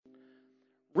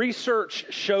Research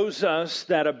shows us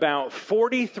that about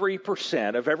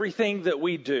 43% of everything that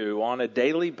we do on a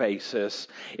daily basis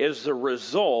is the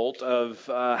result of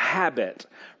habit,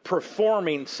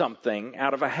 performing something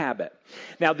out of a habit.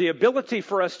 Now, the ability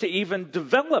for us to even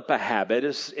develop a habit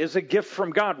is a gift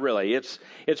from God, really.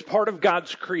 It's part of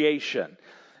God's creation.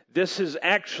 This is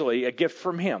actually a gift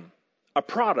from Him, a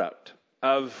product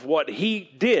of what He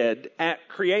did at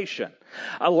creation,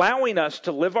 allowing us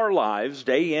to live our lives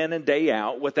day in and day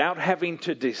out without having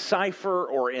to decipher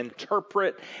or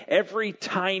interpret every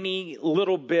tiny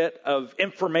little bit of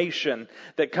information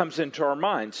that comes into our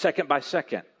minds second by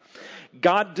second.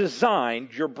 God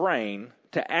designed your brain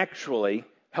to actually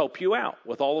help you out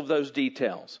with all of those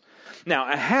details.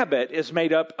 Now, a habit is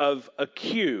made up of a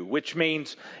cue, which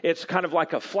means it's kind of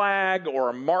like a flag or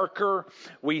a marker.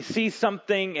 We see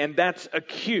something, and that's a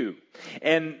cue.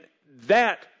 And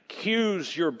that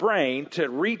cues your brain to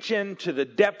reach into the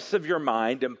depths of your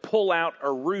mind and pull out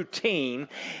a routine.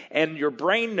 And your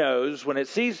brain knows when it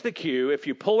sees the cue, if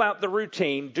you pull out the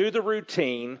routine, do the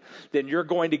routine, then you're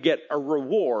going to get a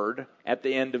reward at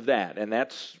the end of that. And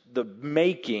that's the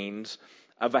makings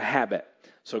of a habit.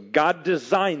 So God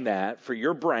designed that for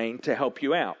your brain to help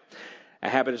you out. A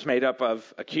habit is made up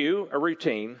of a cue, a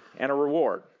routine, and a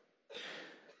reward.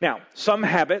 Now, some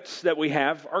habits that we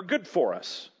have are good for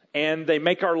us, and they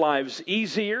make our lives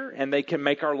easier, and they can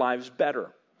make our lives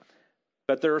better.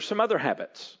 But there are some other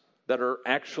habits that are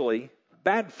actually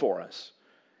bad for us.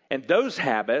 And those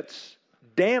habits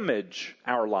damage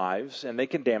our lives, and they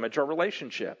can damage our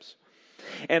relationships.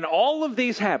 And all of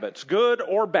these habits, good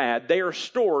or bad, they are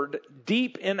stored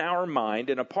deep in our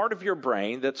mind in a part of your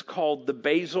brain that's called the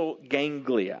basal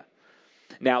ganglia.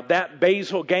 Now, that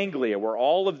basal ganglia, where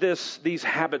all of these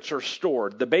habits are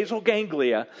stored, the basal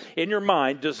ganglia in your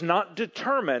mind does not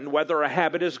determine whether a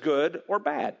habit is good or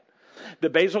bad. The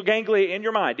basal ganglia in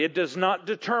your mind, it does not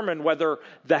determine whether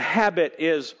the habit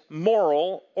is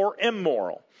moral or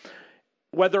immoral,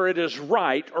 whether it is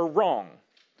right or wrong.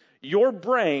 Your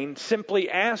brain simply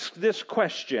asks this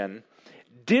question: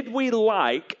 did we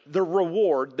like the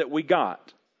reward that we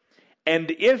got?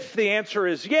 And if the answer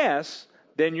is yes,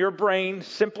 then your brain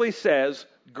simply says,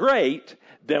 great,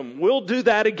 then we'll do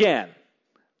that again.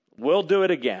 We'll do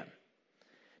it again.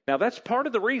 Now, that's part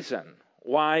of the reason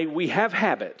why we have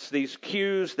habits, these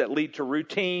cues that lead to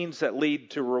routines, that lead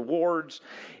to rewards.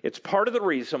 It's part of the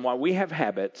reason why we have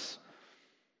habits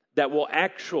that will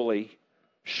actually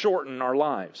shorten our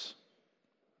lives,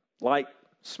 like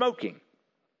smoking,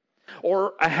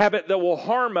 or a habit that will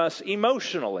harm us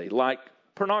emotionally, like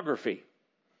pornography,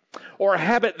 or a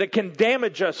habit that can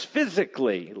damage us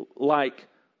physically, like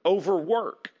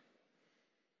overwork,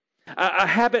 a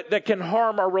habit that can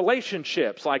harm our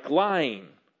relationships, like lying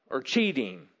or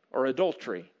cheating or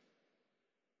adultery.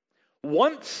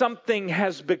 Once something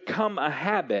has become a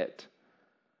habit,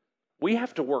 we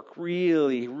have to work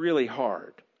really, really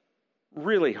hard.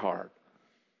 Really hard.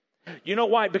 You know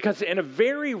why? Because in a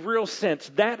very real sense,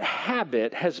 that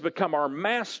habit has become our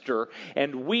master,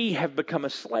 and we have become a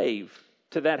slave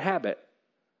to that habit.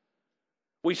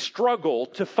 We struggle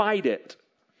to fight it.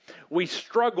 We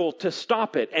struggle to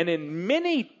stop it. And in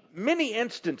many, many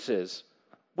instances,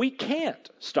 we can't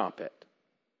stop it.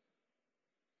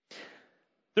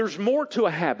 There's more to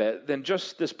a habit than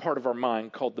just this part of our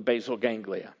mind called the basal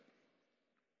ganglia.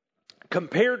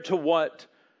 Compared to what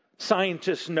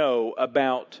scientists know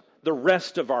about the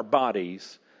rest of our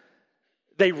bodies,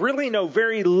 they really know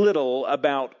very little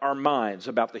about our minds,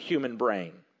 about the human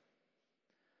brain.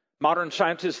 Modern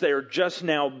scientists, they are just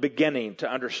now beginning to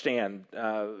understand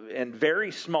in very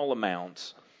small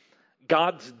amounts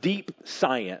God's deep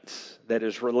science that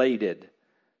is related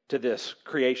to this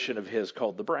creation of His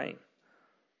called the brain.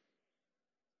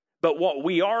 But what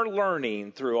we are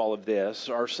learning through all of this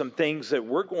are some things that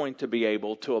we're going to be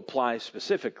able to apply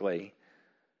specifically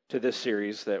to this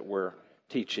series that we're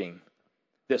teaching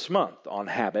this month on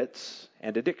habits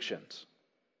and addictions.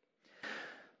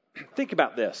 Think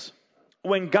about this.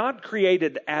 When God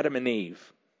created Adam and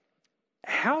Eve,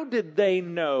 how did they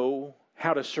know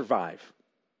how to survive?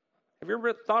 Have you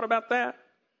ever thought about that?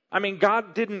 I mean,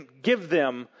 God didn't give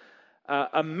them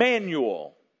a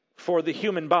manual for the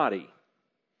human body.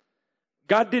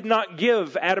 God did not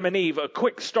give Adam and Eve a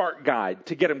quick start guide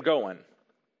to get them going.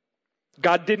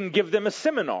 God didn't give them a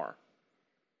seminar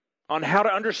on how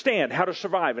to understand, how to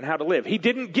survive, and how to live. He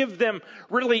didn't give them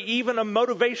really even a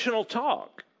motivational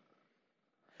talk.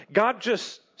 God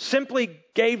just simply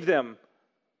gave them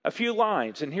a few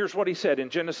lines. And here's what He said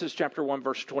in Genesis chapter 1,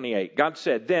 verse 28. God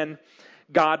said, "Then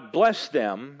God blessed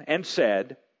them and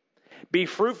said, 'Be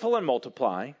fruitful and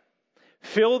multiply,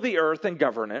 fill the earth and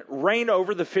govern it, reign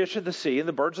over the fish of the sea and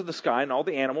the birds of the sky and all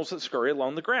the animals that scurry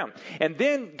along the ground. And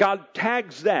then God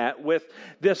tags that with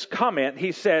this comment.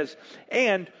 He says,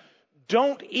 and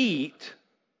don't eat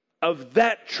of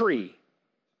that tree.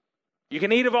 You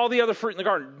can eat of all the other fruit in the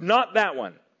garden, not that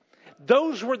one.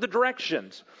 Those were the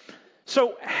directions.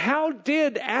 So how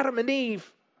did Adam and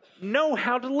Eve know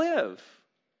how to live?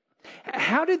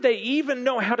 How did they even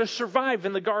know how to survive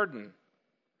in the garden?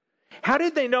 How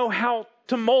did they know how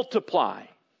to multiply,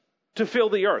 to fill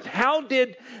the earth? How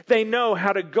did they know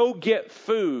how to go get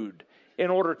food in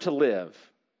order to live?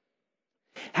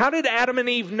 How did Adam and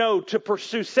Eve know to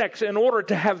pursue sex in order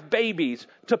to have babies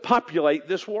to populate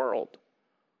this world?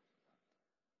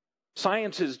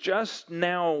 Science is just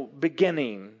now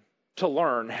beginning to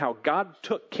learn how God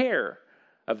took care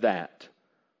of that.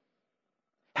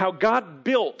 How God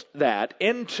built that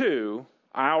into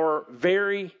our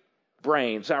very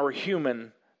brains, our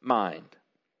human mind.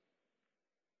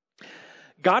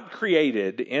 God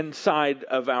created inside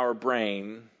of our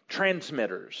brain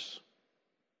transmitters.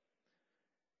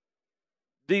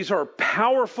 These are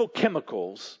powerful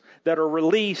chemicals that are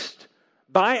released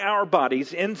by our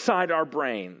bodies inside our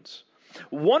brains.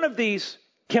 One of these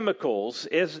chemicals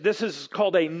this is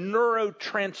called a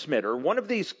neurotransmitter. One of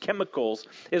these chemicals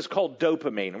is called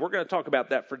dopamine. We're going to talk about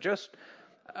that for just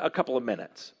a couple of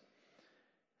minutes.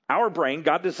 Our brain,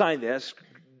 God designed this,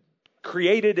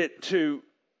 created it to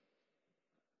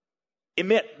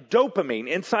emit dopamine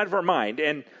inside of our mind.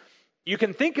 And you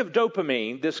can think of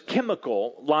dopamine, this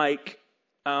chemical, like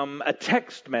a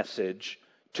text message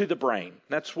to the brain.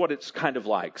 That's what it's kind of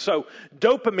like. So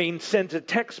dopamine sends a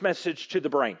text message to the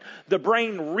brain. The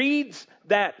brain reads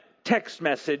that text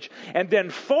message and then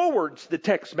forwards the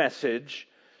text message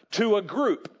to a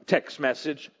group text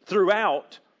message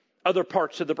throughout other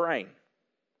parts of the brain.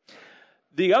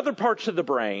 The other parts of the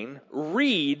brain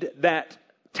read that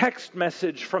text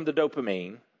message from the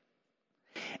dopamine,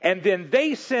 and then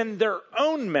they send their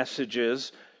own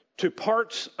messages to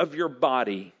parts of your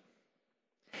body.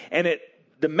 And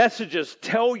the messages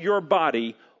tell your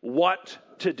body what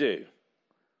to do.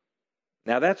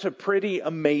 Now that's a pretty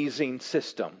amazing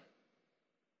system.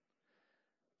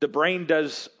 The brain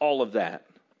does all of that.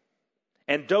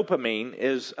 And dopamine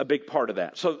is a big part of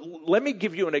that. So let me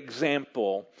give you an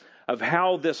example of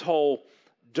how this whole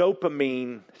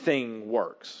dopamine thing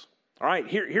works. All right,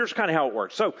 here's kind of how it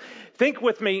works. So think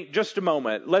with me just a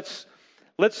moment. Let's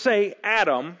say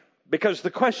Adam, because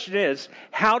the question is,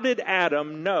 how did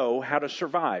Adam know how to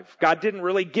survive? God didn't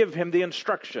really give him the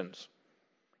instructions.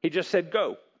 He just said,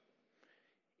 go,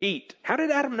 eat. How did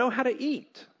Adam know how to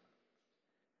eat?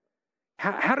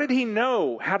 How did he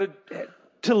know how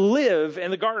to live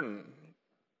in the garden?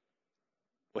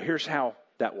 Well, here's how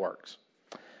that works.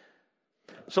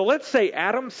 So let's say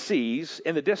Adam sees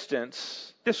in the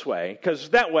distance this way, because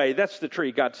that's the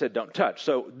tree God said don't touch.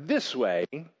 So this way,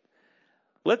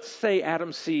 let's say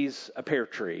Adam sees a pear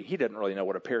tree. He doesn't really know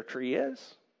what a pear tree is.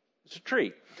 It's a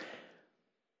tree.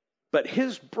 But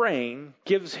his brain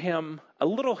gives him a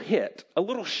little hit, a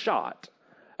little shot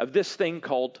of this thing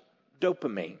called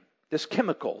dopamine, this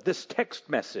chemical, this text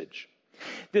message.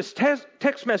 This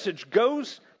text message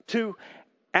goes to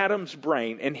Adam's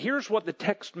brain, and here's what the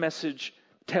text message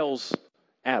tells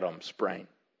Adam's brain.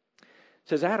 It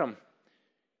says, Adam,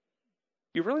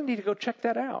 you really need to go check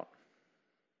that out.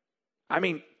 I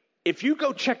mean, if you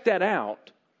go check that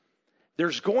out,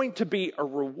 there's going to be a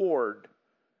reward,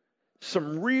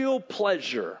 some real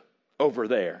pleasure over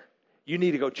there. You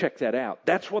need to go check that out.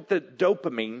 That's what the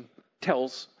dopamine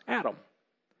tells Adam.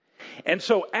 And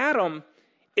so Adam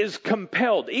is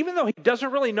compelled, even though he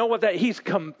doesn't really know what he's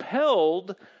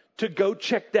compelled to go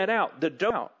check that out, the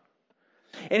dopamine.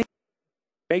 And it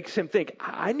makes him think,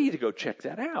 I need to go check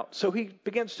that out. So he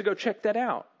begins to go check that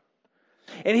out.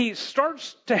 And he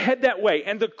starts to head that way.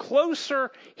 And the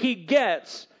closer he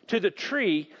gets to the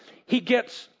tree, he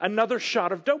gets another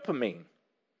shot of dopamine.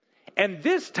 And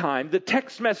this time, the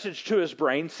text message to his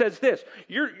brain says this,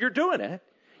 you're doing it.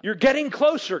 You're getting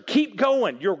closer. Keep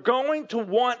going. You're going to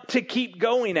want to keep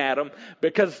going, Adam,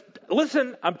 because,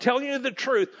 listen, I'm telling you the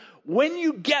truth. When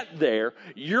you get there,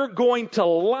 you're going to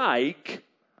like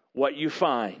what you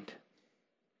find.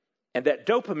 And that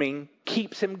dopamine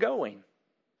keeps him going.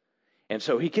 And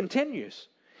so he continues.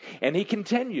 And he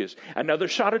continues. Another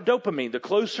shot of dopamine. The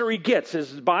closer he gets, his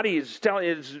body is telling,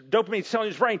 his dopamine is telling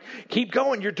his brain, keep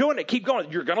going, you're doing it, keep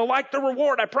going. You're going to like the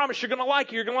reward. I promise you're going to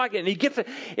like it, you're going to like it. And he gets it.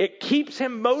 It keeps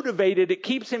him motivated. It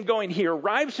keeps him going. He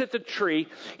arrives at the tree.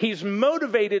 He's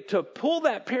motivated to pull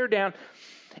that pear down.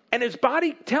 And his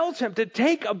body tells him to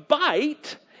take a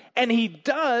bite. And he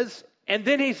does. And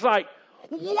then he's like,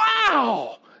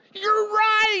 wow, you're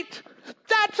right.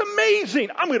 That's amazing.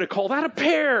 I'm going to call that a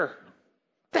pear.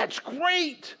 That's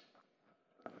great.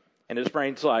 And his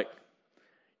brain's like,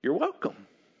 you're welcome.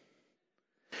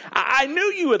 I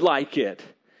knew you would like it.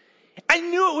 I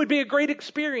knew it would be a great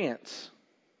experience.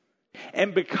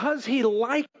 And because he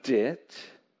liked it,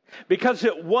 because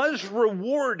it was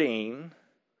rewarding,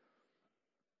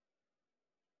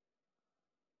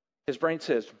 his brain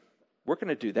says, we're going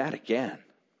to do that again.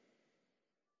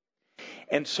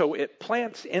 And so it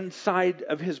plants inside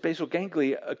of his basal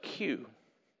ganglia a cue,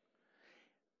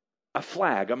 a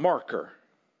flag, a marker.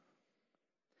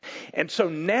 And so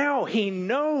now he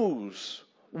knows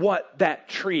what that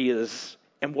tree is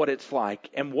and what it's like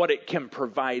and what it can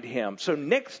provide him. So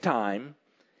next time,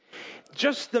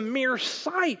 just the mere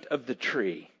sight of the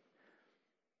tree,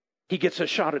 he gets a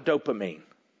shot of dopamine.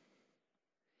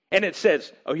 And it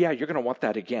says, oh yeah, you're going to want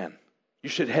that again. You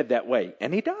should head that way.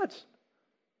 And he does.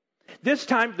 This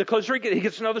time, the closer he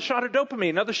gets another shot of dopamine,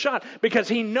 another shot, because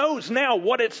he knows now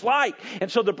what it's like. And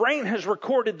so the brain has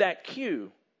recorded that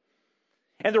cue.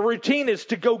 And the routine is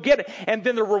to go get it, and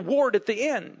then the reward at the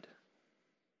end.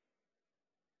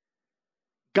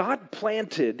 God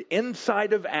planted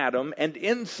inside of Adam and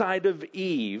inside of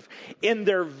Eve, in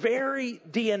their very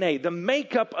DNA, the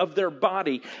makeup of their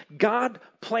body, God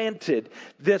planted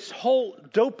this whole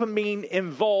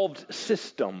dopamine-involved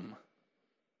system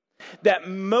that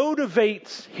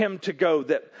motivates him to go,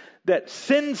 that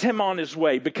sends him on his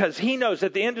way, because he knows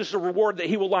at the end is the reward that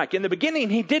he will like. In the beginning,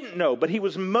 he didn't know, but he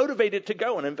was motivated to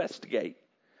go and investigate.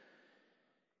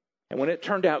 And when it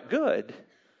turned out good,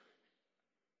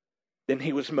 then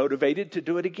he was motivated to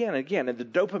do it again and again. And the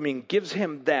dopamine gives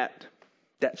him that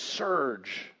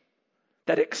surge,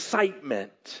 that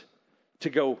excitement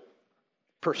to go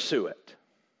pursue it.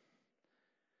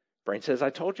 Brain says,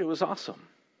 I told you it was awesome.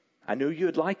 I knew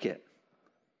you'd like it.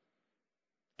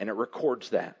 And it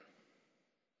records that.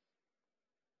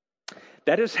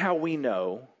 That is how we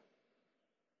know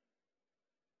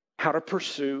how to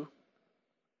pursue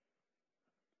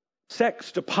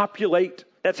sex, to populate.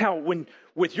 That's how, when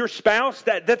with your spouse,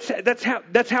 that's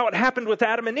how it happened with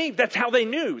Adam and Eve. That's how they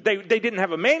knew. They didn't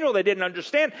have a manual. They didn't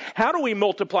understand. How do we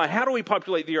multiply? How do we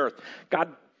populate the earth?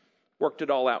 God worked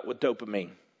it all out with dopamine.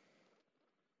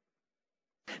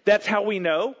 That's how we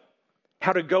know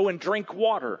how to go and drink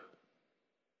water.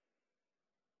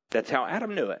 That's how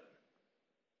Adam knew it.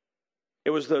 It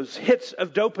was those hits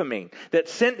of dopamine that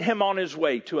sent him on his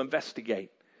way to investigate.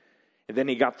 And then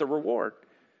he got the reward.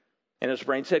 And his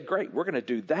brain said, great, we're going to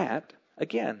do that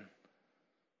again.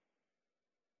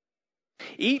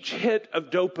 Each hit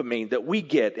of dopamine that we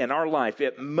get in our life,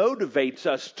 it motivates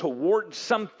us towards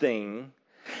something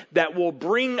that will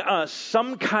bring us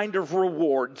some kind of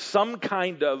reward, some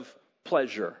kind of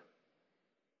pleasure.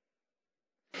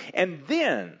 And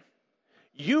then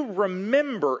you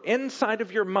remember inside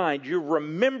of your mind, you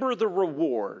remember the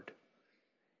reward.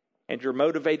 And you're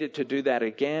motivated to do that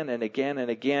again and again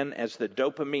and again as the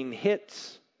dopamine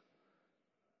hits.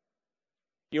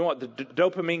 You know what the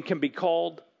dopamine can be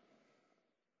called?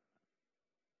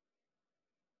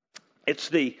 It's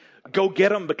the go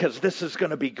get them because this is going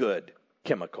to be good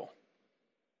chemical.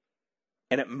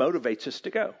 And it motivates us to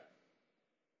go.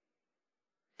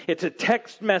 It's a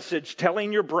text message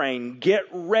telling your brain, get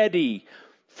ready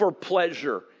for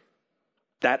pleasure.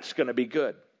 That's going to be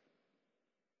good.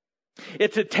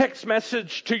 It's a text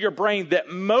message to your brain that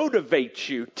motivates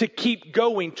you to keep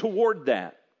going toward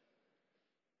that.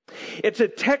 It's a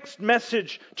text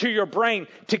message to your brain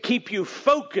to keep you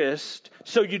focused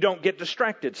so you don't get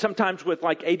distracted. Sometimes with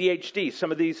like ADHD,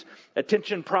 some of these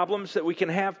attention problems that we can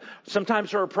have,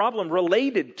 sometimes are a problem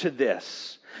related to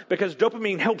this. Because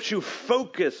dopamine helps you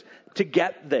focus to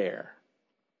get there.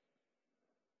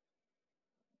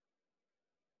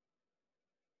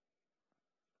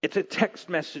 It's a text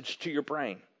message to your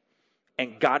brain.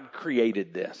 And God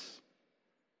created this.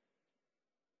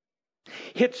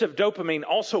 Hits of dopamine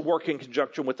also work in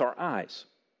conjunction with our eyes.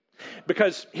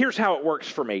 Because here's how it works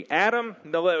for me. Adam,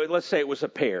 let's say it was a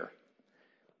pear.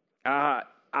 I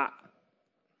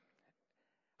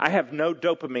have no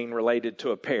dopamine related to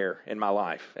a pear in my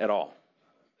life at all.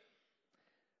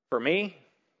 For me,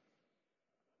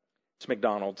 it's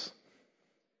McDonald's.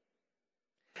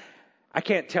 I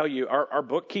can't tell you, our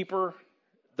bookkeeper,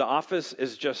 the office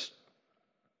is just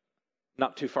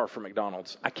not too far from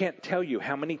McDonald's. I can't tell you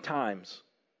how many times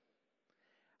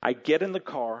I get in the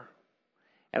car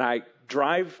and I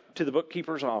drive to the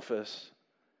bookkeeper's office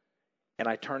and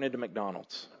I turn into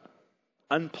McDonald's.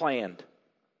 Unplanned.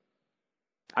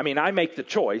 I mean, I make the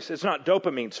choice. It's not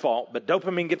dopamine's fault, but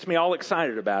dopamine gets me all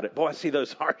excited about it. Boy, I see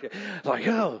those like,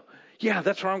 oh, Yeah,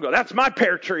 that's where I'm going. That's my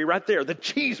pear tree right there, the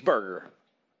cheeseburger.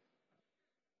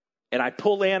 And I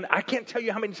pull in. I can't tell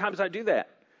you how many times I do that.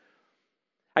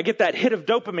 I get that hit of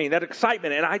dopamine, that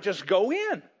excitement, and I just go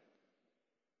in.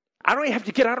 I don't even have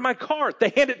to get out of my car. They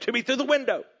hand it to me through the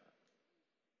window.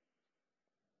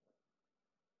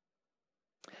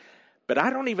 But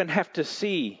I don't even have to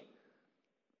see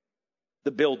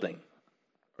the building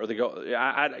or the go.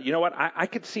 You know what? I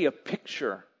could see a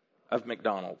picture of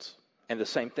McDonald's, and the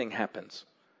same thing happens.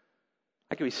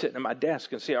 I could be sitting at my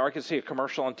desk and see, or I could see a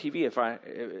commercial on TV if I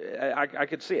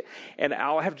could see it. And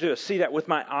all I have to do is see that with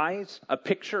my eyes, a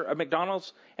picture of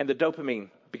McDonald's, and the dopamine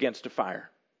begins to fire.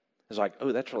 It's like,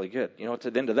 oh, that's really good. You know what's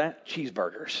at the end of that?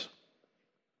 Cheeseburgers.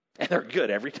 And they're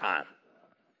good every time.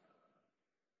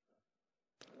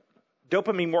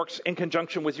 Dopamine works in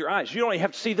conjunction with your eyes. You don't even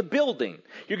have to see the building.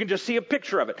 You can just see a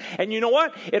picture of it. And you know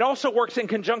what? It also works in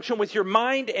conjunction with your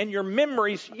mind and your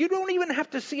memories. You don't even have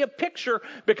to see a picture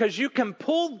because you can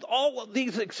pull all of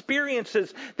these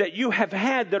experiences that you have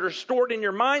had that are stored in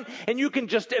your mind, and you can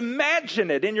just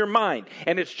imagine it in your mind.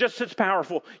 And it's just as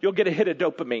powerful. You'll get a hit of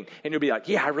dopamine and you'll be like,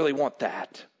 yeah, I really want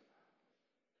that.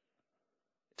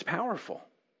 It's powerful.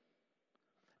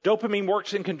 Dopamine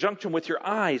works in conjunction with your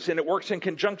eyes, and it works in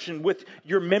conjunction with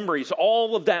your memories.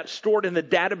 All of that stored in the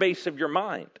database of your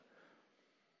mind.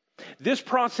 This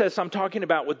process I'm talking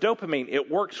about with dopamine,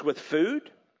 it works with food,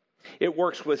 it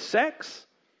works with sex,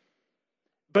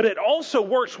 but it also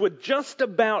works with just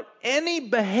about any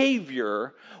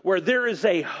behavior where there is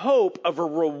a hope of a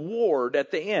reward at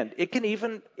the end. It can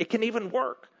even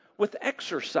work with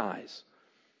exercise.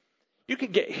 You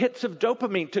can get hits of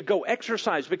dopamine to go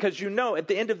exercise because you know at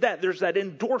the end of that there's that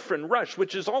endorphin rush,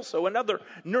 which is also another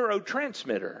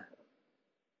neurotransmitter.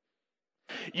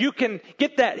 You can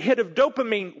get that hit of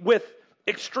dopamine with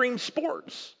extreme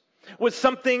sports, with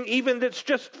something even that's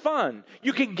just fun.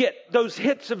 You can get those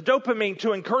hits of dopamine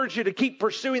to encourage you to keep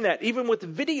pursuing that, even with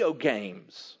video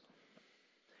games.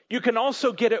 You can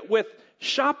also get it with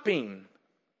shopping,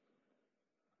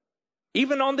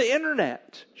 even on the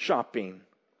internet shopping.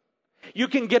 You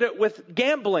can get it with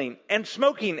gambling and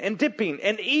smoking and dipping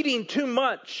and eating too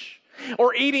much,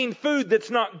 or eating food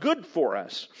that's not good for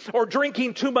us, or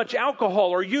drinking too much alcohol,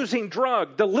 or using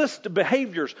drugs. The list of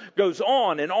behaviors goes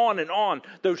on and on and on.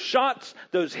 Those shots,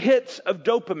 those hits of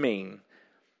dopamine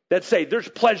that say there's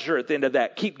pleasure at the end of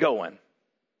that. Keep going.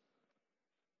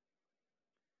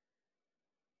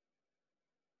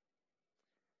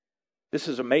 This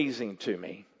is amazing to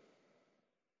me,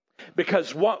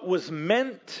 because what was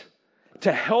meant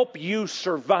to help you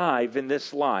survive in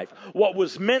this life, what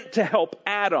was meant to help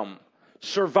Adam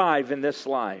survive in this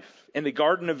life, in the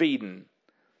Garden of Eden,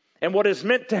 and what is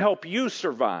meant to help you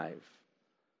survive,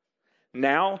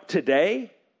 now,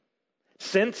 today,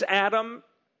 since Adam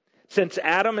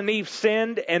and Eve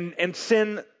sinned and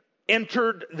sin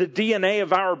entered the DNA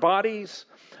of our bodies,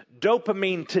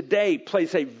 dopamine today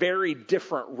plays a very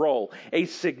different role, a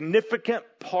significant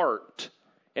part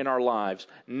in our lives,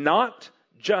 not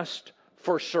just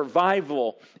for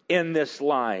survival in this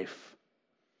life,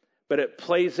 but it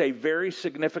plays a very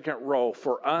significant role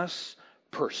for us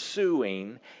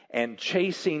pursuing and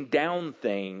chasing down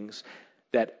things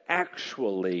that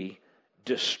actually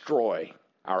destroy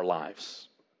our lives.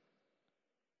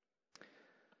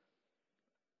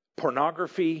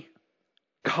 Pornography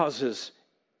causes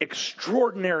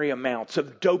extraordinary amounts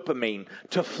of dopamine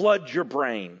to flood your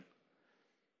brain.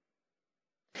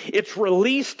 It's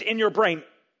released in your brain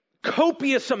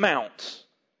copious amounts,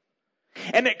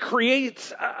 and it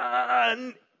creates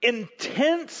an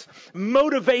intense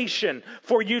motivation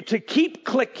for you to keep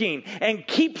clicking and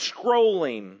keep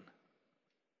scrolling,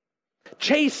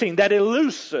 chasing that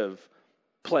elusive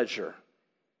pleasure.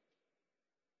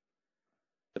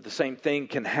 But the same thing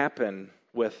can happen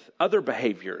with other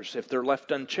behaviors if they're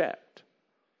left unchecked.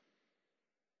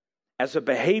 As a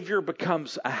behavior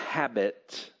becomes a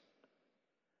habit,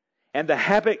 and the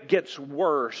habit gets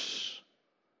worse,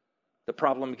 the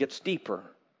problem gets deeper.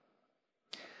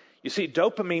 You see,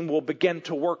 dopamine will begin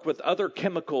to work with other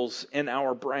chemicals in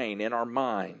our brain, in our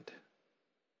mind.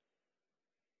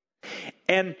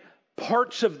 And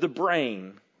parts of the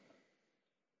brain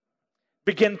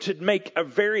begin to make a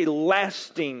very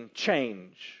lasting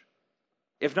change,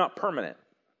 if not permanent.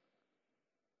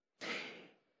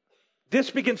 This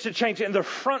begins to change in the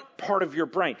front part of your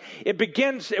brain. It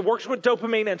works with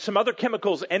dopamine and some other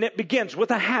chemicals, and it begins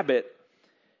with a habit.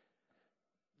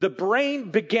 The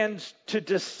brain begins to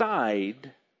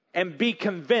decide and be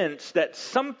convinced that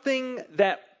something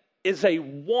that is a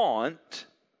want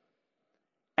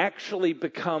actually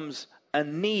becomes a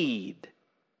need.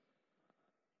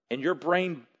 And your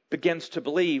brain begins to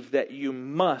believe that you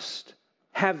must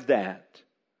have that.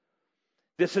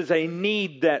 This is a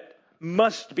need that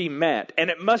must be met,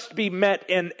 and it must be met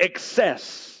in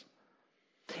excess.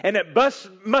 And it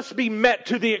must be met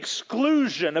to the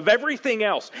exclusion of everything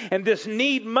else. And this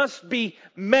need must be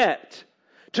met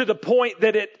to the point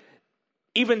that it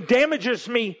even damages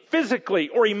me physically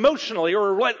or emotionally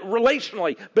or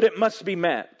relationally, but it must be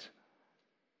met.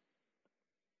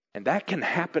 And that can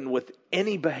happen with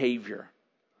any behavior.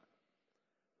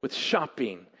 With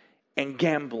shopping and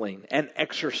gambling and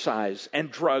exercise and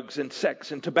drugs and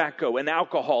sex and tobacco and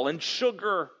alcohol and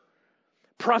sugar,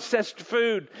 processed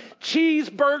food,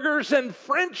 cheeseburgers and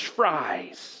French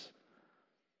fries.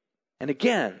 And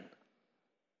again,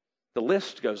 the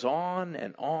list goes on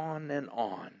and on and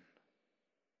on.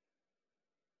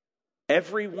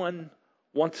 Everyone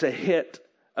wants a hit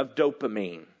of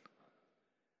dopamine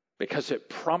because it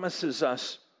promises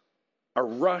us a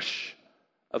rush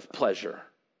of pleasure.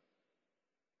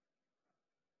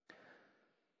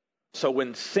 So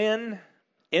when sin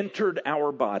entered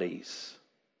our bodies,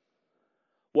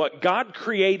 what God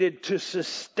created to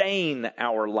sustain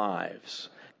our lives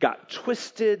got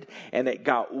twisted and it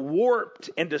got warped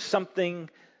into something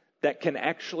that can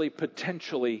actually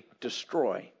potentially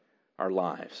destroy our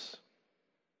lives.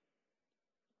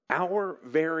 Our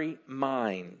very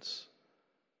minds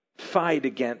fight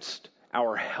against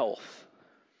our health,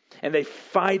 and they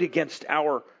fight against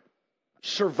our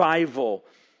survival.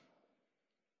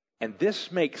 And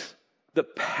this makes the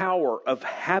power of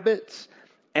habits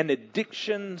and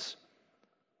addictions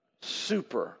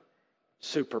super,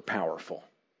 super powerful.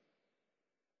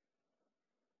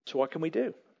 So what can we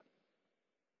do?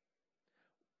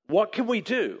 What can we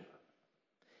do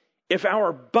if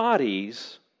our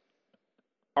bodies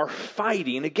are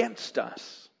fighting against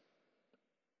us?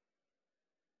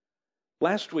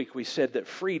 Last week we said that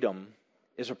freedom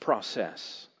is a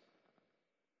process.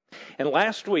 And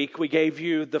last week we gave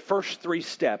you the first 3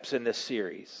 steps in this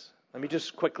series. Let me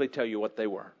just quickly tell you what they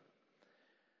were.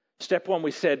 Step 1,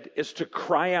 we said, is to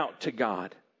cry out to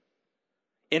God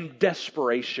in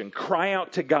desperation. Cry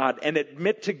out to God and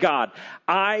admit to God,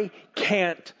 I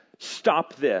can't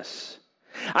stop this.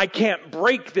 I can't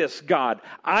break this, God.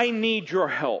 I need your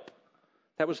help.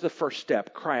 That was the first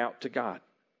step, cry out to God.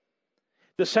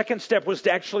 The second step was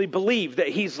to actually believe that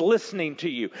He's listening to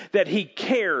you, that He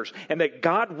cares, and that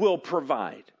God will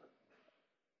provide.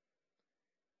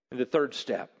 And the third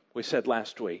step, we said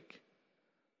last week,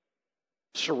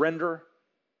 surrender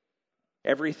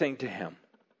everything to Him.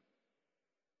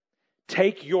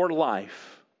 Take your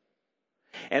life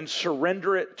and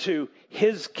surrender it to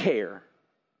His care.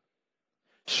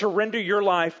 Surrender your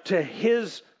life to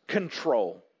His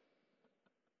control.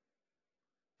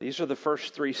 These are the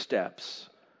first 3 steps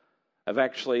of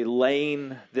actually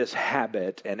laying this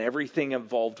habit and everything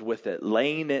involved with it,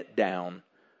 laying it down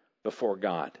before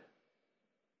God.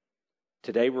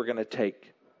 Today we're going to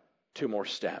take 2 more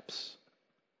steps.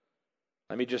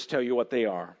 Let me just tell you what they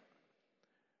are.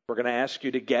 We're going to ask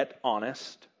you to get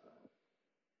honest,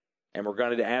 and we're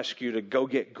going to ask you to go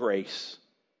get grace.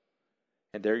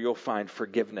 And there you'll find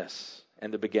forgiveness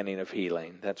and the beginning of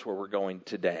healing. That's where we're going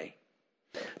today.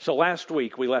 So last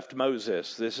week we left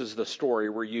Moses. This is the story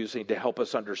we're using to help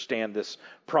us understand this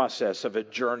process of a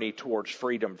journey towards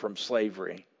freedom from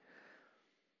slavery.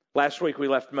 Last week we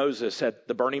left Moses at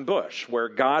the burning bush, where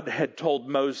God had told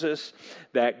Moses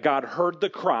that God heard the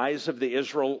cries of the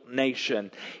Israel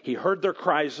nation. He heard their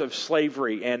cries of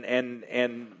slavery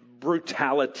and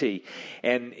brutality.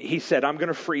 And He said, I'm going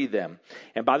to free them.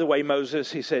 And by the way, Moses,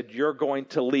 He said, you're going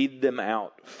to lead them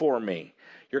out for me.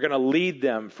 You're going to lead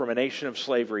them from a nation of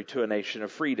slavery to a nation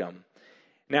of freedom.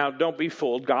 Now, don't be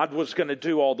fooled. God was going to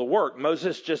do all the work.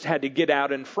 Moses just had to get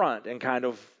out in front and kind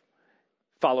of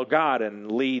follow God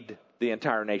and lead the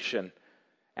entire nation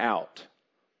out.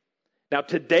 Now,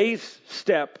 today's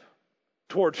step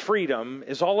towards freedom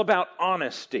is all about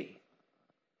honesty.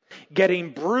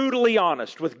 Getting brutally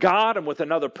honest with God and with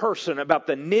another person about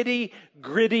the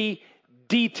nitty-gritty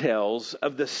details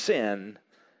of the sin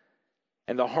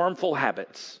and the harmful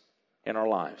habits in our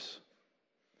lives.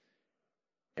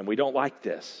 And we don't like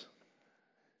this.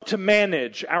 To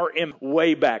manage our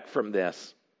way back from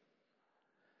this.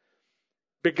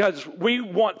 Because we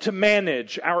want to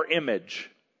manage our image.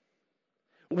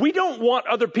 We don't want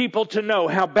other people to know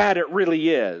how bad it really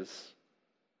is.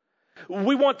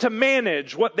 We want to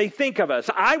manage what they think of us.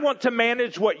 I want to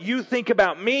manage what you think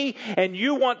about me, and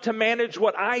you want to manage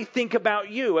what I think about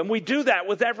you. And we do that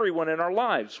with everyone in our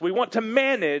lives. We want to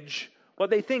manage what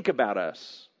they think about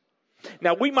us.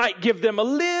 Now, we might give them a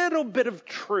little bit of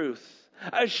truth,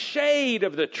 a shade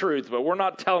of the truth, but we're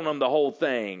not telling them the whole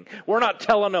thing. We're not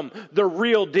telling them the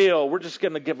real deal. We're just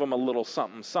going to give them a little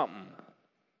something, something.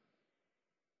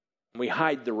 We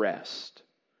hide the rest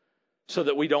so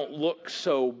that we don't look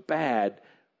so bad.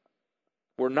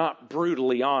 We're not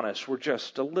brutally honest. We're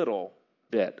just a little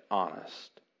bit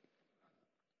honest.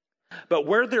 But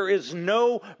where there is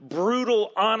no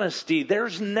brutal honesty,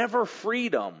 there's never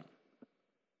freedom.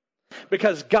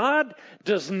 Because God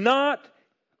does not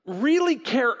really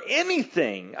care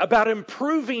anything about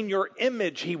improving your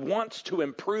image. He wants to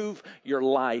improve your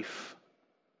life.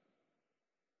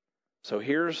 So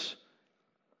here's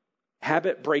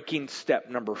habit breaking step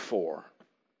number 4.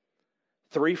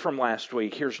 3 from last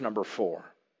week. Here's number 4.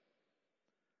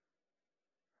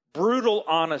 Brutal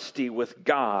honesty with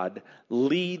God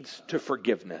leads to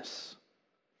forgiveness.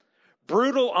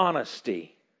 Brutal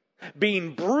honesty.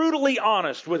 Being brutally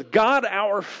honest with God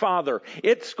our Father,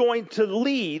 it's going to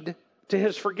lead to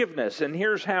His forgiveness. And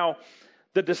here's how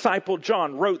the disciple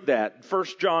John wrote that. 1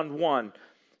 John 1,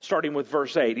 starting with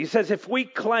verse 8. He says, if we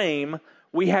claim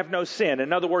we have no sin.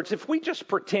 In other words, if we just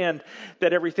pretend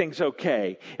that everything's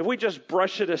okay, if we just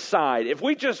brush it aside, if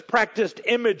we just practiced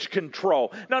image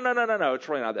control. No, it's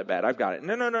really not that bad. I've got it.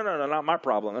 No, not my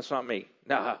problem. That's not me.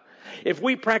 No. If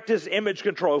we practice image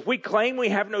control, if we claim we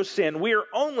have no sin, we are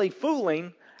only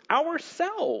fooling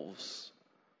ourselves.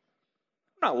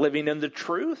 We're not living in the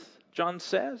truth, John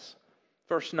says.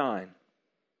 Verse 9.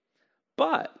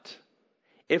 But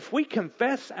if we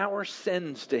confess our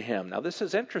sins to Him. Now this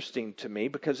is interesting to me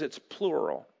because it's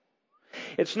plural.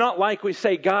 It's not like we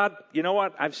say, God, you know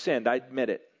what? I've sinned. I admit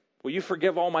it. Will you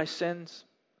forgive all my sins?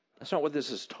 That's not what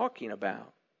this is talking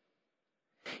about.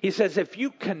 He says, if you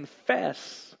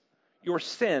confess your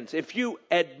sins, if you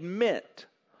admit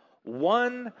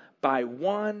one by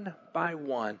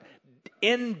one,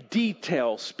 in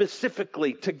detail,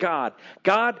 specifically to God,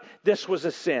 God, this was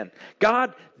a sin.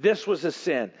 God, this was a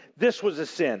sin. This was a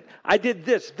sin. I did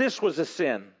this. This was a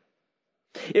sin.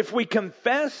 If we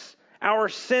confess our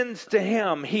sins to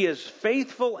Him, He is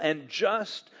faithful and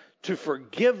just to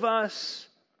forgive us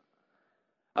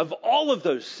of all of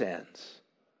those sins.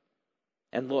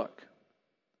 And look,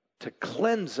 to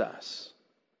cleanse us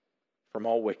from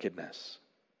all wickedness.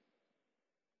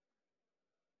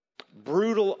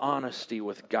 Brutal honesty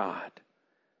with God.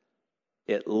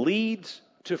 It leads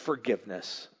to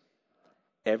forgiveness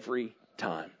every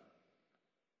time.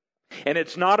 And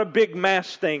it's not a big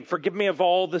mass thing. Forgive me of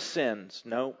all the sins.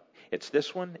 No, it's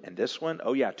this one and this one.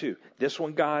 Oh yeah, too. This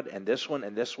one, God, and this one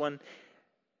and this one.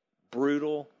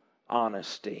 Brutal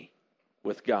honesty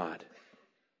with God.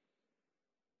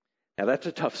 Now that's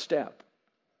a tough step.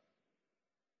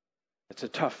 It's a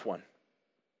tough one.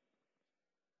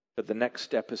 But the next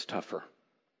step is tougher.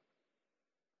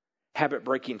 Habit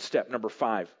breaking step number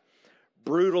 5.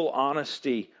 Brutal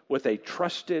honesty with a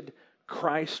trusted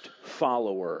Christ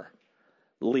follower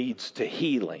leads to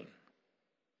healing.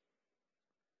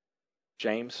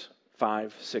 James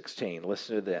 5:16.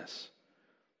 Listen to this.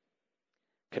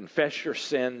 Confess your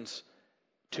sins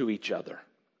to each other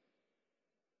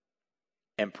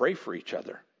and pray for each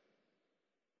other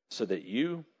so that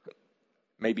you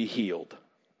may be healed.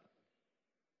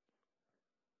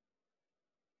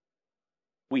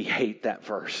 We hate that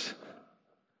verse.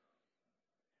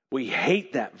 We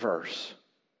hate that verse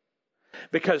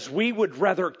because we would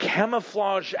rather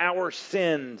camouflage our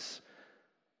sins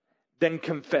than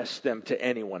confess them to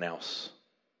anyone else.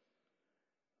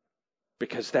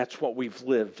 Because that's what we've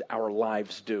lived our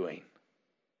lives doing.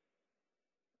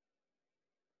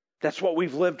 That's what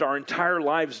we've lived our entire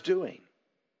lives doing.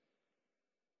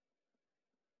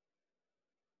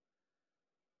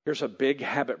 Here's a big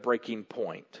habit-breaking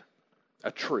point,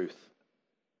 a truth.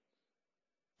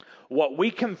 What we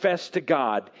confess to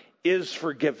God is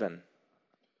forgiven.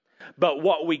 But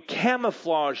what we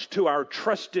camouflage to our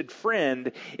trusted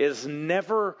friend is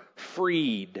never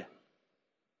freed.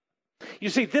 You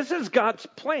see, this is God's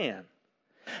plan.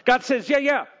 God says,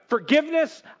 yeah,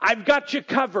 forgiveness, I've got you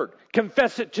covered.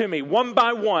 Confess it to me one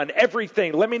by one,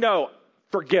 everything. Let me know.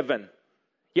 Forgiven.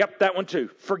 Yep, that one too.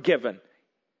 Forgiven.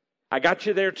 I got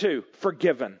you there too.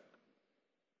 Forgiven.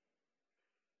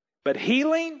 But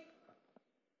healing,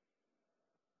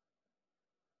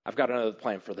 I've got another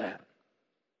plan for that.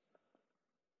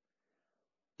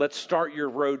 Let's start your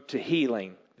road to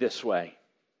healing this way.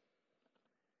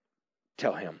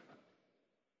 Tell him.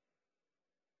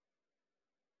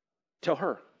 Tell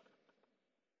her.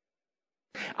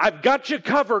 I've got you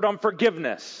covered on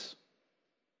forgiveness.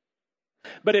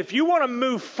 But if you want to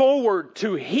move forward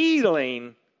to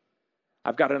healing,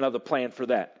 I've got another plan for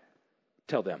that.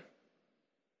 Tell them.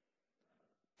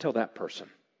 Tell that person.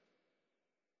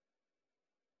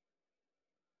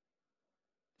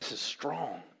 this is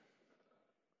strong.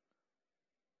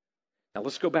 Now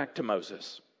let's go back to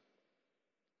Moses.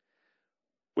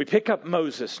 We pick up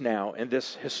Moses now in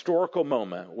this historical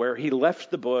moment where he left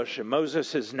the bush and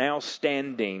Moses is now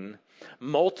standing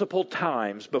multiple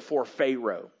times before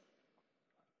Pharaoh.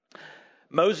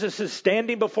 Moses is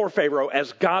standing before Pharaoh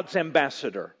as God's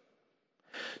ambassador.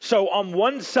 So on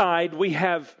one side we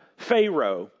have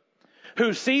Pharaoh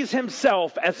who sees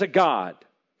himself as a god.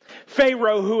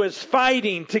 Pharaoh who is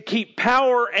fighting to keep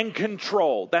power and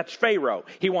control. That's Pharaoh.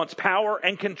 He wants power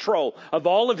and control of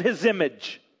all of his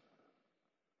image.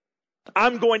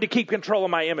 I'm going to keep control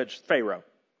of my image, Pharaoh.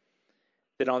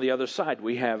 Then on the other side,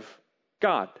 we have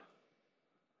God,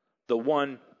 the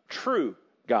one true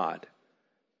God.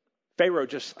 Pharaoh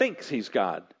just thinks he's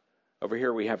God. Over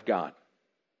here we have God.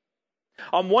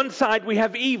 On one side, we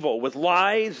have evil with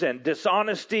lies and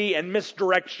dishonesty and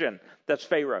misdirection. That's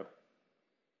Pharaoh.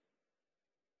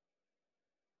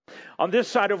 On this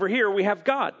side over here, we have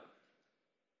God,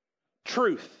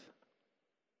 truth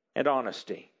and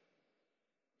honesty.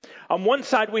 On one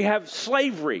side, we have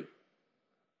slavery.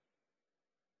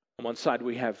 On one side,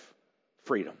 we have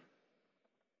freedom.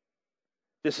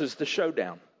 This is the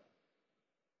showdown.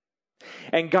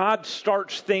 And God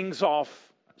starts things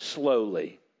off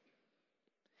slowly.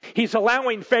 He's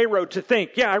allowing Pharaoh to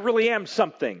think, yeah, I really am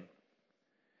something.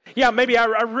 Yeah, maybe I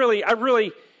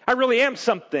really am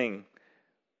something.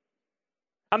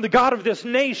 I'm the God of this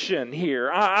nation here.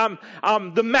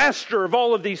 I'm the master of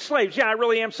all of these slaves. Yeah, I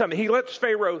really am something. He lets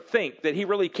Pharaoh think that he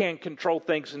really can control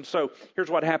things. And so here's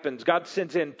what happens. God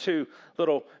sends in 2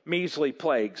 little measly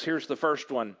plagues. Here's the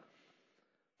first one.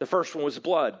 The first one was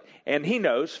blood. And he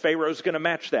knows Pharaoh's going to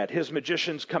match that. His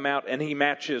magicians come out and he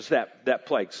matches that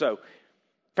plague. So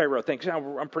Pharaoh thinks,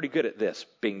 oh, I'm pretty good at this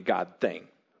being God thing,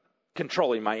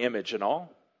 controlling my image and all.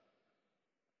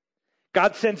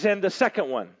 God sends in the second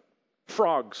one.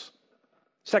 Frogs.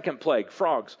 Second plague,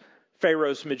 frogs.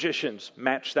 Pharaoh's magicians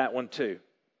match that one too.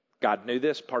 God knew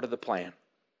this, part of the plan.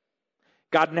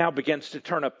 God now begins to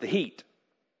turn up the heat.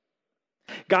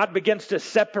 God begins to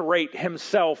separate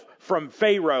himself from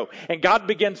Pharaoh. And God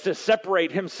begins to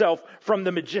separate himself from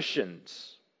the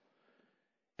magicians.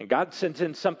 And God sends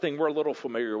in something we're a little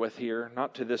familiar with here.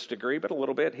 Not to this degree, but a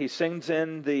little bit. He sends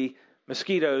in the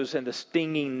mosquitoes and the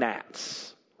stinging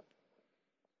gnats.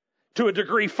 To a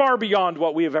degree far beyond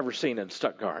what we have ever seen in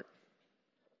Stuttgart.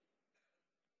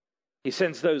 He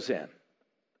sends those in.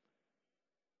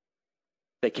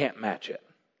 They can't match it.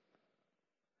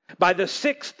 By the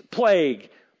 6th plague,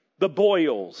 the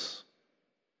boils,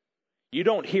 you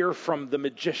don't hear from the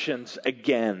magicians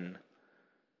again.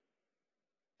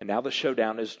 And now the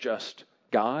showdown is just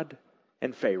God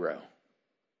and Pharaoh.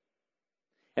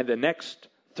 And the next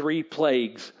 3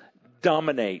 plagues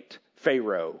dominate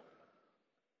Pharaoh.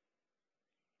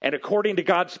 And according to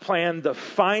God's plan, the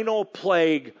final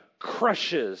plague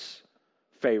crushes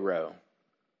Pharaoh.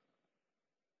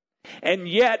 And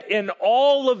yet, in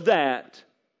all of that,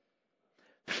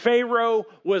 Pharaoh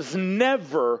was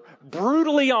never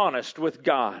brutally honest with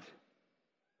God.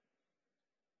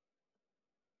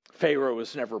 Pharaoh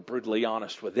was never brutally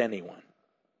honest with anyone.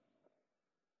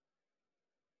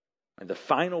 And the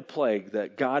final plague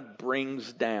that God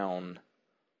brings down,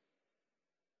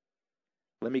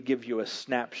 let me give you a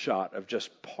snapshot of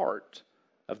just part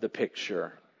of the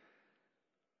picture.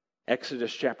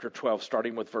 Exodus chapter 12,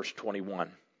 starting with verse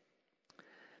 21.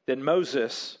 Then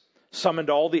Moses summoned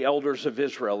all the elders of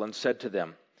Israel and said to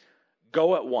them,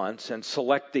 "Go at once and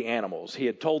select the animals." He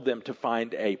had told them to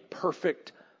find a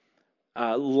perfect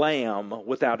lamb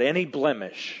without any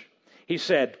blemish. He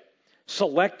said,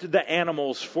 "Select the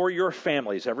animals for your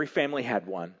families." Every family had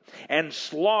one. "And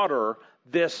slaughter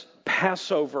this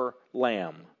Passover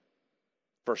lamb."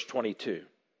 Verse 22.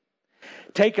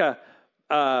 Take a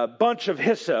bunch of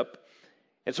hyssop.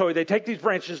 And so they take these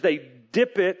branches, they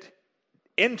dip it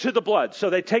into the blood. So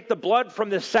they take the blood from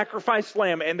this sacrificed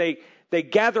lamb and they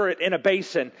gather it in a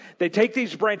basin. They take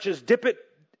these branches, dip it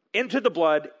into the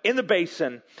blood in the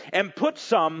basin, and put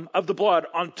some of the blood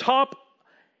on top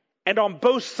and on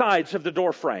both sides of the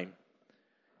door frame.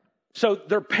 So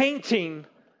they're painting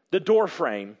the door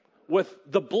frame with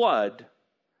the blood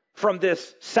from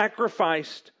this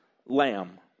sacrificed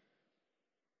lamb.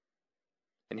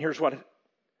 And here's what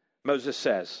Moses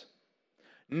says.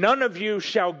 "None of you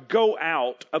shall go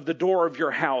out of the door of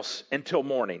your house until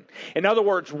morning." In other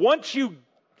words, once you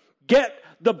get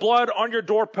the blood on your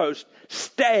doorpost,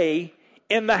 stay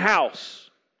in the house.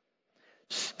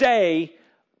 Stay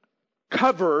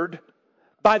covered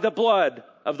by the blood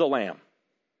of the lamb.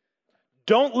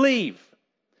 Don't leave.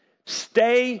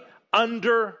 Stay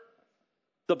under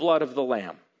the blood of the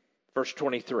lamb. Verse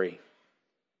 23.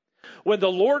 When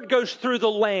the Lord goes through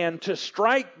the land to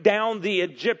strike down the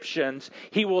Egyptians,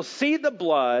 he will see the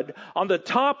blood on the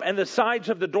top and the sides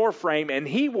of the doorframe, and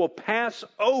he will pass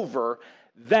over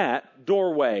that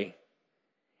doorway.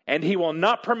 And he will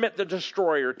not permit the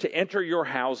destroyer to enter your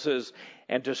houses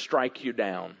and to strike you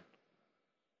down.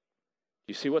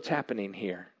 You see what's happening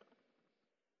here?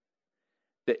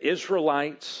 The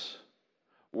Israelites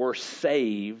were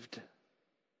saved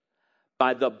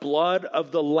by the blood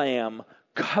of the Lamb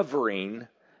covering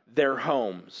their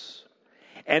homes.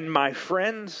 And my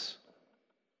friends,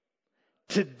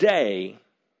 today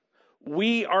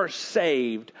we are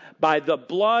saved by the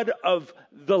blood of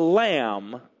the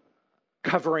Lamb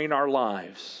covering our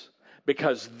lives,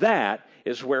 because that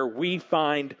is where we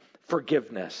find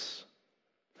forgiveness.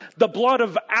 The blood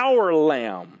of our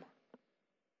Lamb,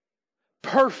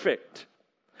 perfect,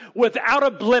 without a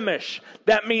blemish.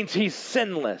 That means he's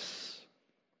sinless.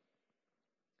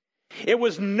 It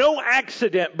was no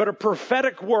accident, but a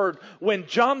prophetic word when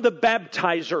John the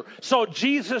Baptizer saw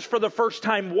Jesus for the first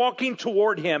time walking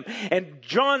toward him. And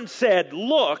John said,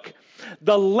 "Look,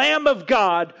 the Lamb of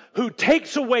God who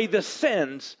takes away the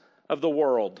sins of the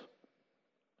world."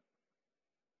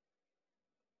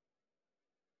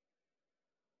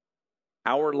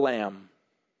 Our Lamb,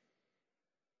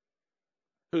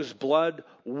 whose blood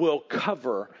will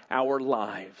cover our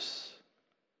lives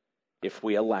if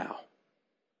we allow.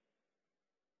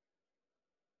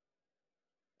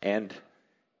 And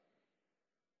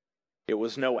it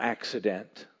was no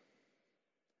accident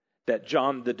that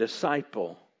John the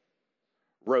disciple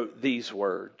wrote these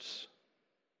words: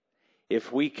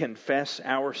 "If we confess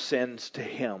our sins to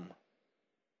him,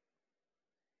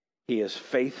 he is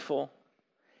faithful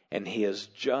and he is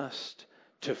just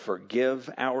to forgive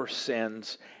our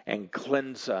sins and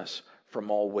cleanse us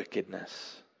from all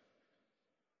wickedness."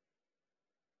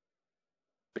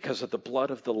 Because of the blood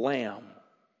of the Lamb,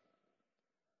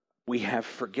 we have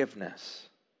forgiveness.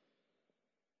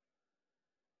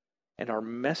 And our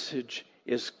message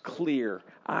is clear,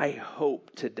 I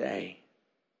hope, today.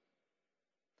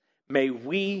 May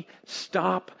we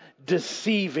stop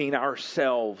deceiving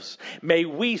ourselves. May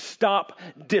we stop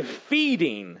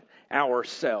defeating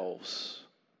ourselves.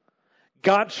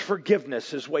 God's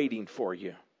forgiveness is waiting for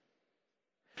you.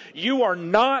 You are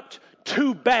not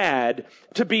too bad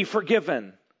to be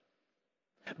forgiven.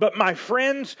 But my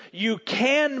friends, you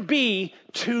can be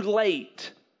too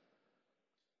late.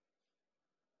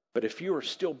 But if you are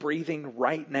still breathing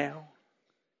right now,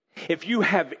 if you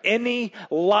have any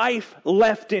life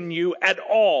left in you at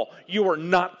all, you are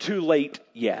not too late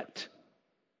yet.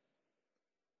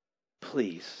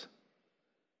 Please,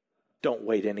 don't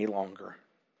wait any longer.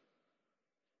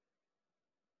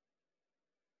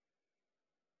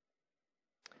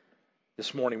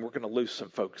 This morning, we're going to lose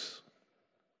some folks.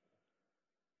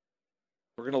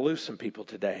 We're going to lose some people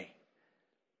today.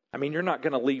 I mean, you're not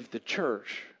going to leave the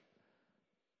church,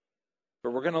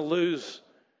 but we're going to lose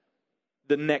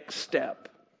the next step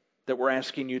that we're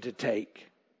asking you to take.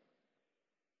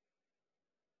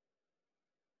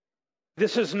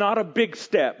 This is not a big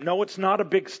step. No, it's not a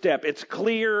big step. It's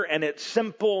clear and it's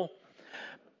simple.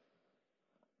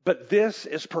 But this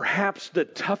is perhaps the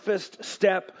toughest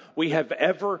step we have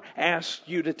ever asked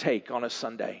you to take on a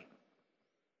Sunday.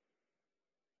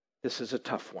 This is a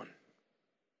tough one.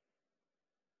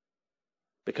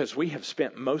 Because we have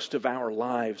spent most of our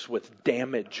lives with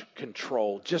damage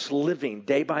control, just living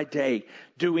day by day,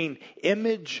 doing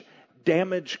image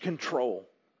damage control.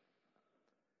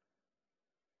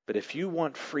 But if you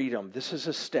want freedom, this is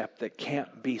a step that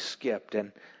can't be skipped.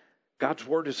 And God's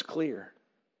word is clear.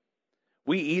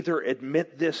 We either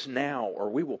admit this now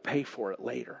or we will pay for it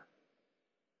later.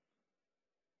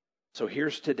 So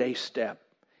here's today's step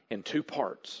in two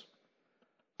parts.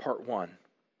 Part one.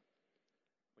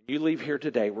 When you leave here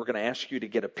today, we're going to ask you to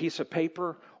get a piece of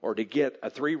paper or to get a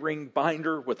 3-ring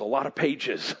binder with a lot of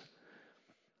pages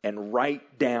and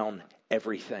write down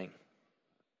everything.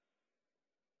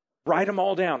 Write them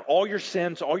all down. All your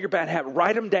sins, all your bad habits,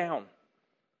 write them down.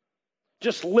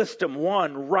 Just list them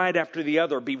one right after the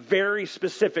other. Be very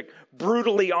specific,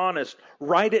 brutally honest.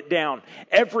 Write it down,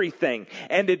 everything.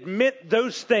 And admit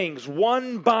those things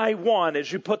one by one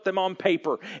as you put them on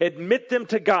paper. Admit them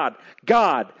to God.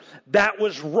 God, that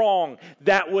was wrong.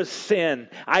 That was sin.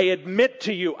 I admit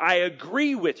to you, I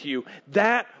agree with you.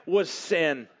 That was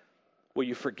sin. Will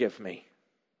you forgive me?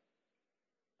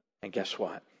 And guess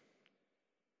what?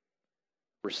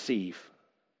 Receive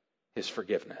His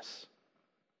forgiveness.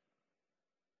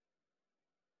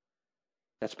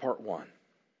 That's part one.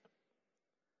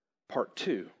 Part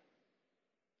two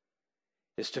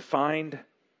is to find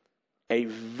a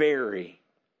very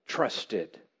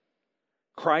trusted,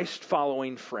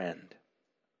 Christ-following friend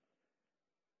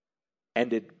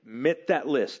and admit that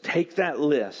list, take that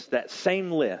list, that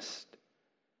same list,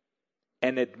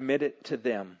 and admit it to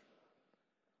them,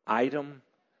 item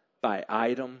by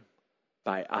item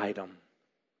by item.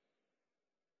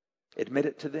 Admit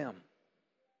it to them.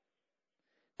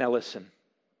 Now listen,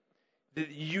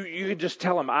 you can just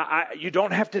tell them, you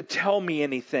don't have to tell me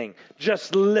anything.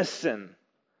 Just listen.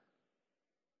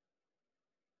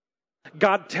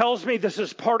 God tells me this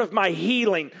is part of my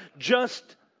healing. Just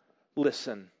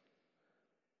listen.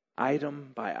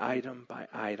 Item by item by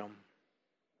item.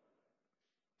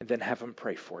 And then have them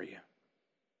pray for you.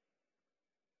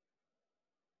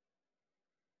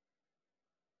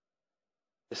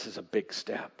 This is a big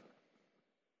step.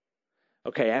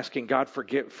 Okay, asking God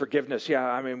forgiveness. Yeah,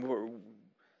 I mean,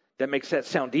 that makes that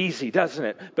sound easy, doesn't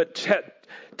it? But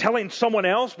telling someone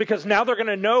else, because now they're going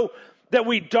to know that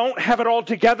we don't have it all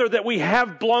together, that we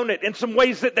have blown it in some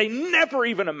ways that they never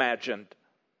even imagined.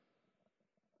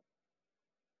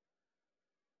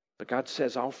 But God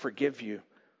says, I'll forgive you.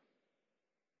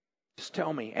 Just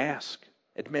tell me, ask,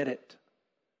 admit it.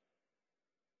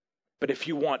 But if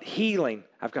you want healing,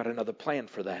 I've got another plan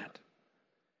for that.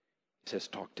 He says,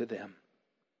 talk to them.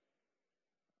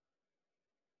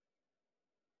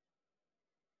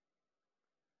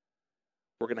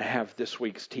 We're going to have this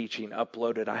week's teaching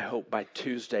uploaded, I hope, by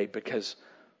Tuesday, because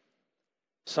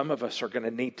some of us are going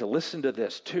to need to listen to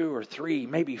this 2 or 3,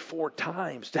 maybe 4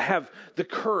 times to have the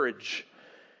courage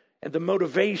and the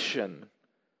motivation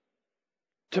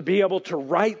to be able to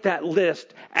write that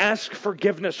list, ask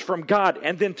forgiveness from God,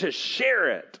 and then to share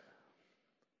it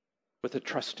with a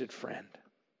trusted friend,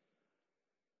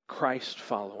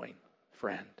 Christ-following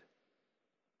friend.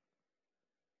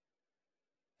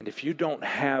 And if you don't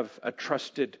have a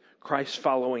trusted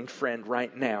Christ-following friend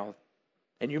right now,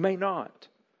 and you may not,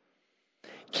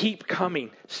 keep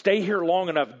coming. Stay here long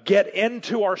enough. Get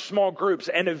into our small groups,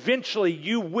 and eventually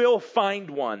you will find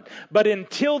one. But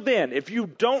until then, if you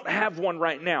don't have one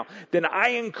right now, then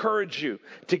I encourage you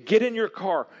to get in your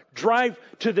car, drive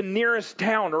to the nearest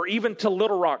town or even to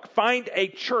Little Rock. Find a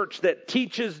church that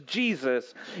teaches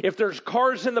Jesus. If there's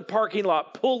cars in the parking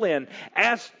lot, pull in.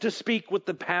 Ask to speak with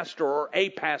the pastor or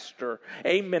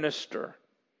a minister.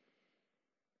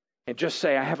 And just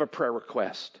say, I have a prayer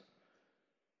request.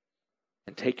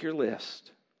 And take your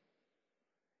list.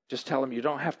 Just tell them, you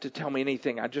don't have to tell me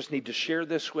anything. I just need to share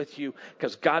this with you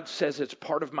because God says it's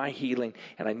part of my healing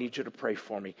and I need you to pray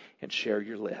for me, and share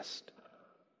your list.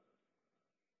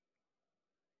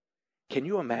 Can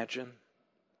you imagine?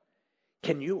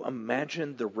 Can you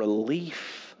imagine the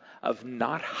relief of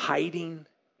not hiding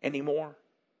anymore?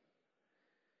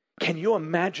 Can you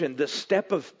imagine the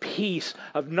step of peace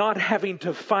of not having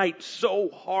to fight so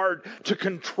hard to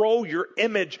control your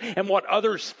image and what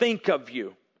others think of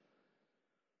you?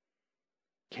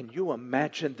 Can you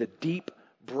imagine the deep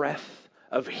breath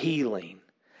of healing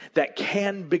that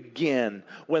can begin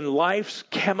when life's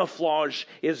camouflage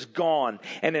is gone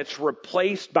and it's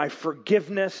replaced by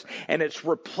forgiveness and it's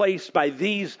replaced by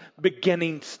these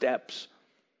beginning steps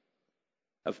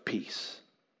of peace?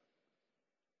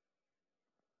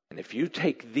 And if you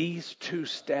take these 2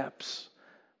 steps,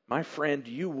 my friend,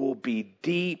 you will be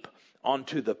deep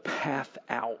onto the path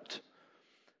out,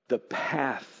 the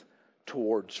path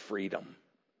towards freedom.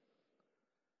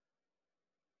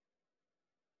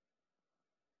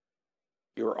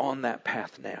 You're on that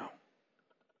path now.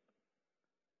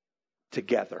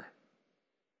 Together.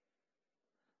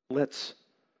 Let's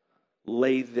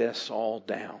lay this all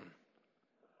down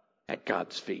at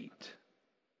God's feet.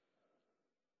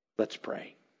 Let's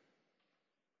pray.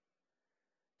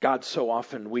 God, so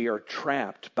often we are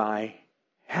trapped by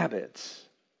habits.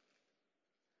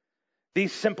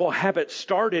 These simple habits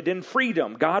started in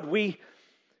freedom. God, we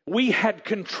had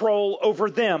control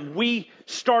over them. We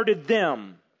started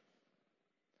them.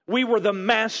 We were the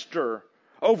master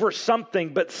over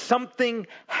something, but something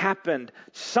happened.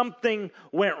 Something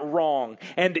went wrong,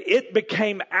 and it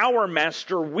became our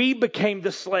master. We became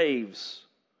the slaves.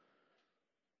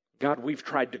 God, we've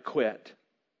tried to quit.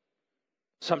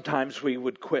 Sometimes we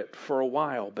would quit for a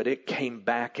while, but it came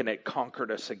back and it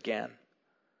conquered us again.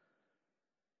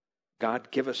 God,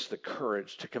 give us the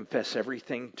courage to confess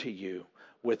everything to you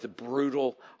with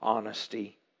brutal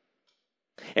honesty.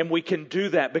 And we can do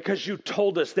that because you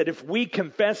told us that if we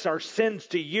confess our sins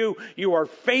to you, you are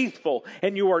faithful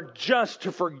and you are just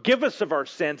to forgive us of our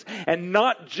sins, and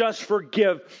not just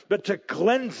forgive, but to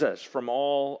cleanse us from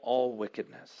all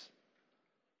wickedness.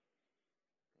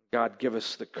 God, give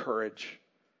us the courage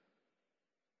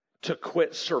to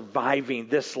quit surviving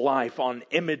this life on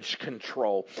image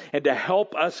control and to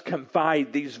help us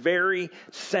confide these very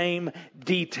same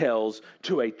details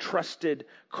to a trusted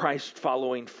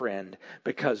Christ-following friend.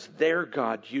 Because there,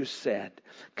 God, you said,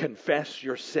 confess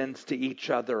your sins to each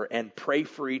other and pray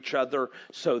for each other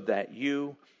so that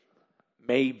you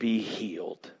may be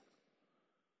healed.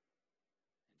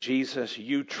 Jesus,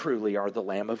 you truly are the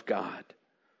Lamb of God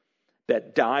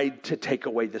that died to take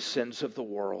away the sins of the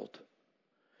world.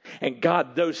 And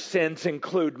God, those sins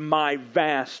include my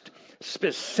vast,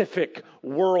 specific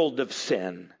world of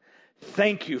sin.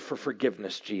 Thank you for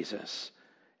forgiveness, Jesus.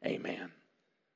 Amen.